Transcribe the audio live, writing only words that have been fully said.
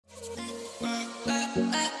Hi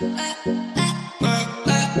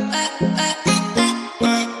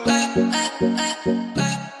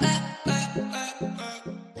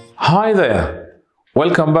there,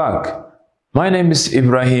 welcome back. My name is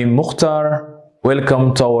Ibrahim Mukhtar.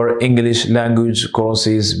 Welcome to our English language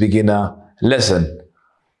courses beginner lesson.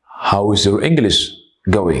 How is your English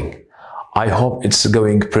going? I hope it's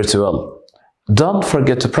going pretty well. Don't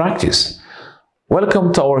forget to practice.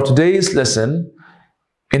 Welcome to our today's lesson.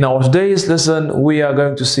 In our today's lesson, we are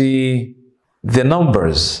going to see the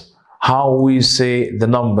numbers, how we say the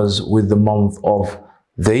numbers with the month of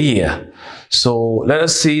the year. So let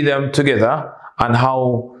us see them together and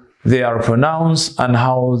how they are pronounced and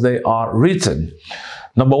how they are written.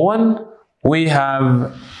 Number one, we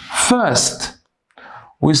have first.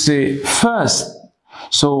 We say first.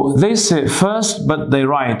 So they say first, but they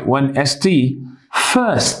write one ST,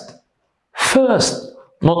 first. First,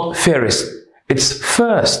 not first. It's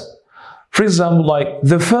first. For example, like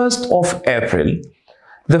the 1st of April,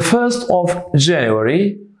 the 1st of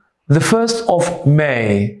January, the 1st of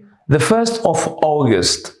May, the 1st of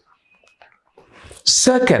August.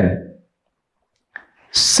 Second,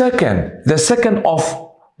 the 2nd of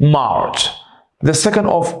March, the 2nd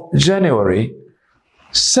of January.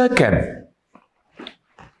 Second,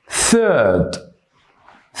 third.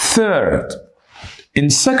 In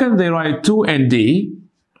second they write 2 ND.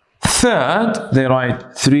 Third they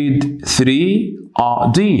write 3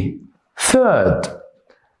 RD. Third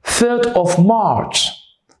of March.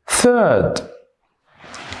 Third.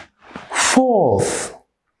 Fourth.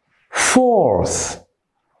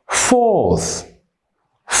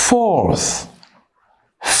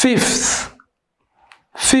 Fifth.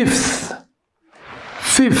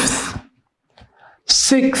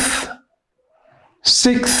 Sixth.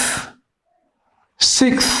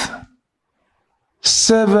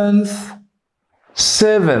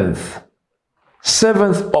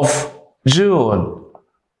 Seventh of June.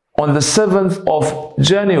 On the 7th of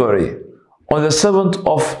January. On the 7th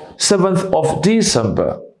of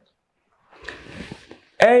December.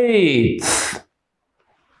 Eighth.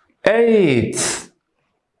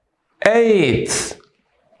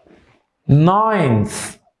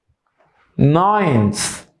 Ninth.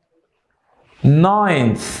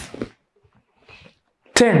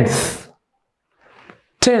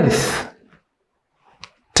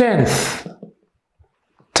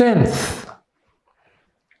 Tenth.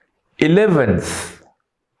 11th.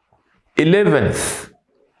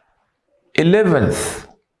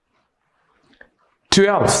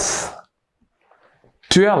 12th.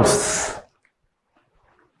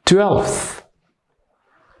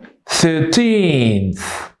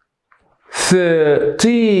 13th.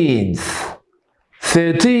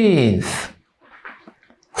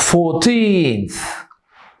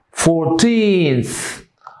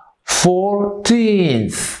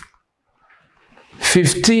 14th.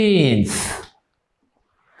 15th.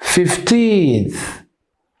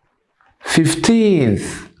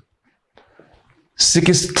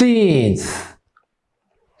 16th.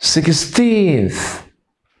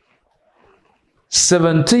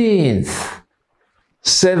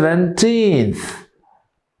 17th.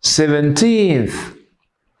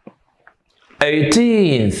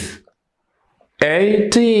 18th.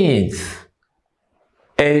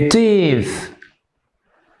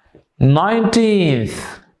 19th.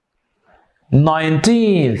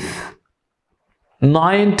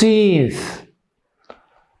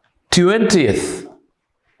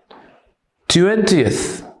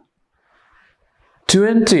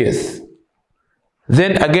 20th.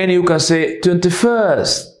 Then again you can say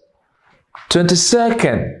 21st,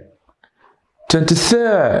 22nd,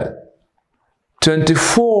 23rd,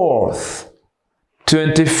 24th,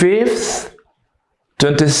 25th,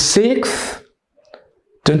 26th,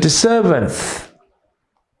 27th,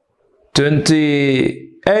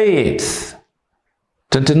 28th,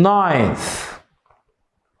 29th,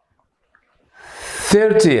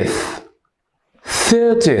 30th,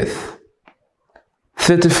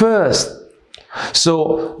 31st.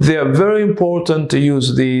 So they are very important to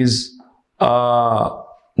use these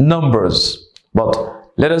numbers. But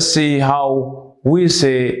let us see how we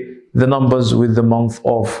say the numbers with the month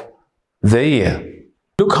of the year.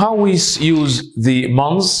 Look how we use the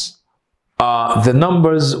months, the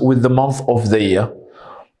numbers with the month of the year.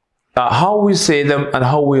 How we say them and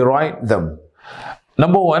how we write them.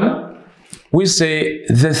 Number one, we say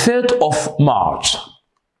the 3rd of March.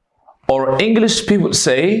 Or English people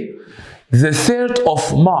say the 3rd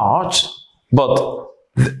of March, but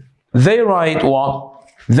they write what?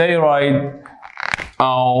 They write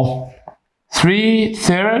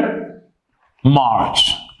 3rd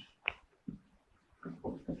March.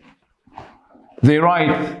 they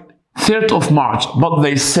write 3rd of March, but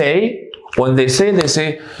they say, when they say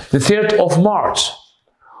the 3rd of March.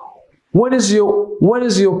 When is your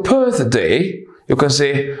birthday? You can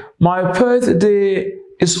say, my birthday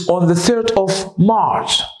is on the 3rd of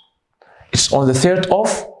March. It's on the 3rd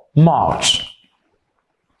of March.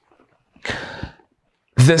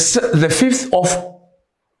 The 5th of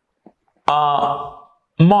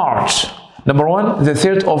March. Number 1, the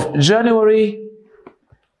 3rd of January,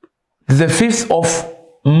 the 5th of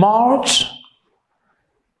March,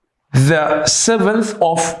 the 7th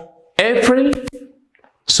of April.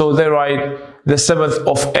 So they write the 7th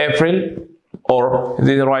of April, or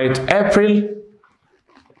they write April,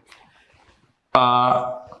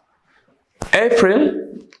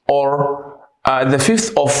 or the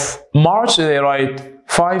 5th of March, they write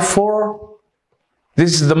 5-4.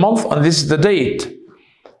 This is the month and this is the date.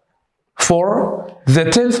 For the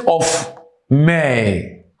 10th of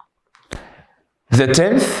May. The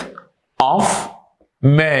 10th of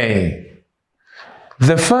May.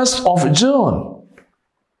 The 1st of June.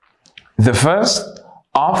 The 1st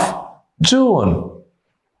of June.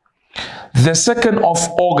 The 2nd of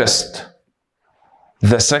August.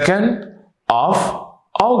 The 2nd of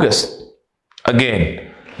August.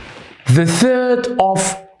 Again. The 3rd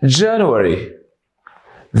of January.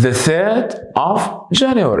 The 3rd of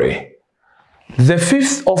January. The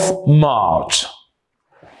 5th of March.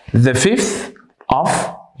 The 5th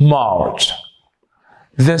of March.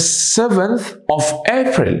 The 7th of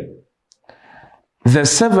April. The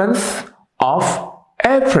 7th of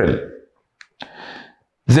April.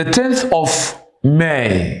 The 10th of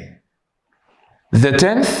May. The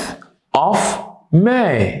 10th of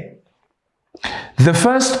May. The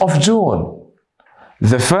 1st of June.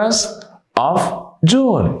 The 1st of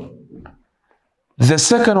June. The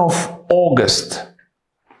 2nd of August.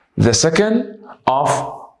 The 2nd of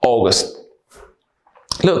August.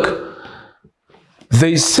 Look,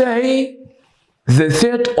 they say the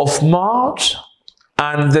 3rd of March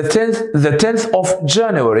and the 10th of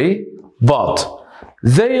January, but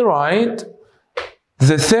they write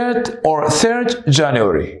the 3rd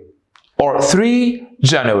January or 3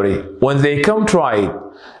 January. When they come to write,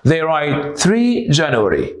 they write 3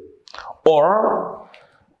 January or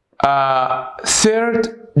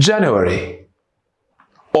 3rd January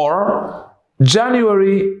or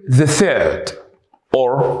January the 3rd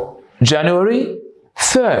or January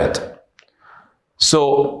 3rd.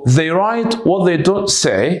 So they write what they don't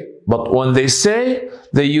say, but when they say,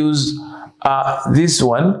 they use this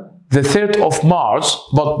one, the 3rd of March,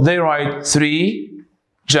 but they write 3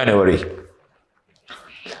 January.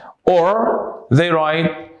 Or they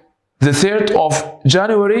write the 3rd of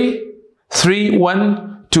January,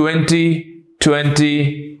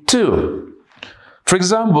 3/1/2022. For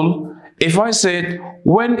example, if I said,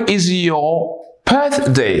 when is your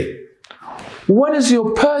birthday? When is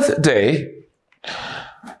your birthday?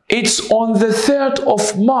 It's on the 3rd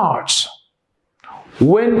of March.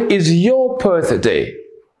 When is your birthday?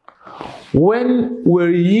 When were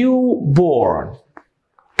you born?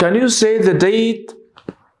 Can you say the date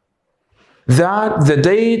and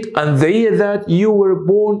the year that you were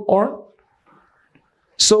born on?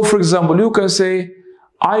 So for example, you can say,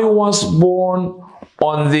 I was born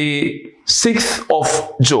on the 6th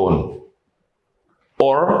of June.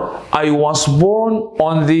 Or I was born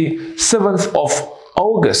on the 7th of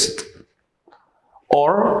August.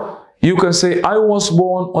 Or you can say, I was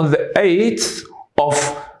born on the 8th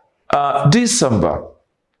of December.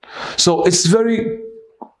 So it's very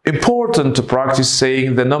important to practice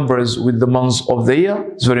saying the numbers with the months of the year.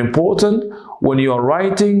 It's very important when you are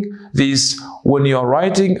writing this, when you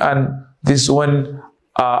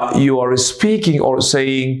are speaking or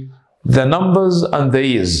saying the numbers and the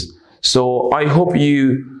years. So I hope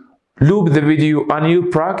you loop the video and you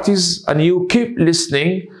practice and you keep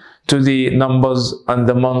listening to the numbers and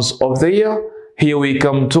the months of the year. Here we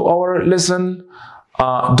come to our lesson.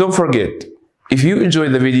 Don't forget, if you enjoy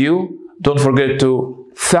the video, don't forget to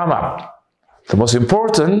thumb up. The most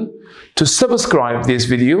important, to subscribe this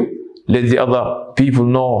video. Let the other people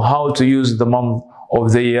know how to use the month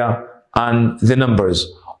of the year and the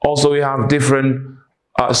numbers. Also, we have different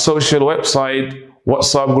social website,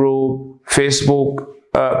 WhatsApp group, Facebook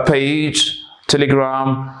page,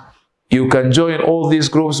 Telegram. You can join all these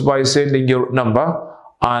groups by sending your number,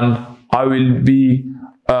 and I will be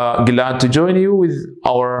glad to join you with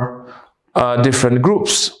our different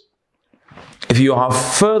groups. If you have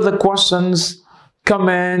further questions,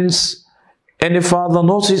 comments, any further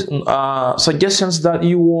suggestions that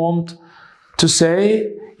you want to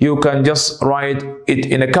say, you can just write it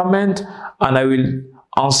in a comment, and I will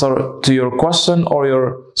answer to your question or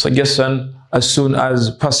your suggestion as soon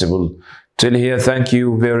as possible. Till here, thank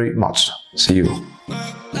you very much. See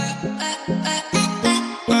you.